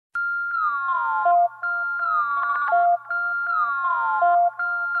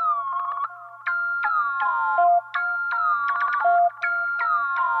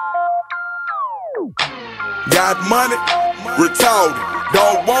Got money, retarded.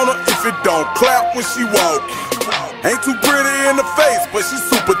 Don't want her if it don't clap when she walk. Ain't too pretty in the face, but she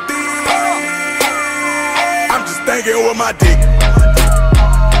super thick. I'm just thinking with my dick.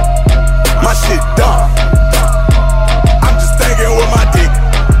 My shit dumb. I'm just thinking with my dick.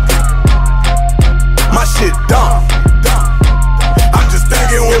 My shit dumb. I'm just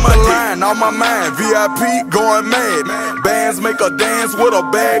thinking with my line on my mind. VIP going mad. Bands make a dance with a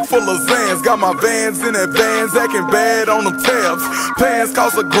bag full of Zans. Got my Vans in advance, acting bad on them tabs. Pants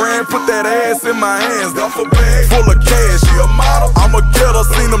cost $1,000, put that ass in my hands. Duffel bag full of cash, she a model. I'm a getter,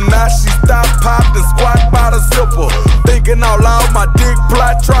 seen them not. She stopped, popped, and squat by the zipper. Thinking out loud, my dick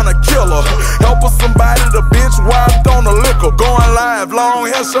plot, tryna kill her. Help her somebody, the bitch wiped on the liquor. Going live, long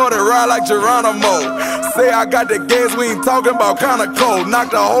hair, short and ride like Geronimo. Say I got the gas, we ain't talking about kinda cold. Knock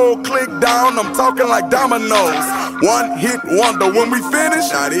the whole clique down, I'm talking like dominoes. One hit wonder, when we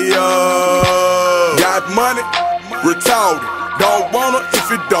finish, adios. Got money, retarded. Don't want her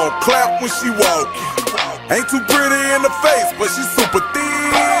if it don't clap when she walk. Ain't too pretty in the face, but she super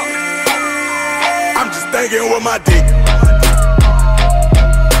thick. I'm just thinking with my dick.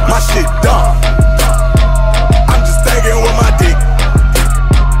 My shit dumb. I'm just thinking with my dick.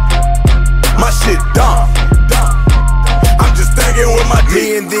 My shit dumb. I'm just thinking with my dick.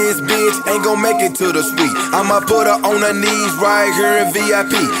 Me and this bitch ain't gon' make it to the suite. I'ma put her on her knees right here in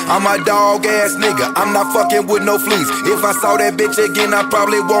VIP. I'm a dog ass nigga, I'm not fucking with no fleas. If I saw that bitch again, I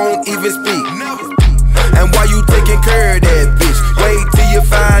probably won't even speak. And why you taking care of that bitch? Wait till you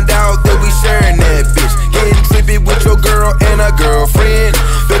find out that we sharing that bitch. Getting trippy with your girl and a girlfriend.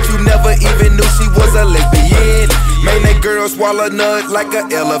 Bet you never even knew she was a lesbian. Man, that girl swallow nut like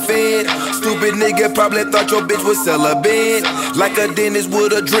an elephant. Stupid nigga probably thought your bitch was celibate. Like a dentist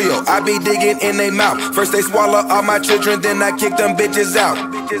with a drill, I be digging in they mouth. First they swallow all my children, then I kick them bitches out.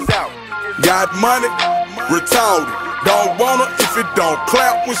 Got money, retarded. Don't want her if it don't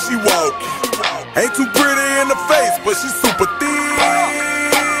clap when she walk. Ain't too pretty in the face, but she super thick.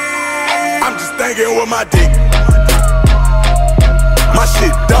 I'm just thinking with my dick. My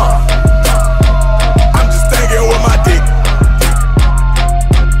shit dumb. I'm just thinking with my dick.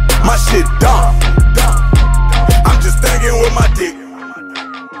 My shit dumb. I'm just thinking with my dick.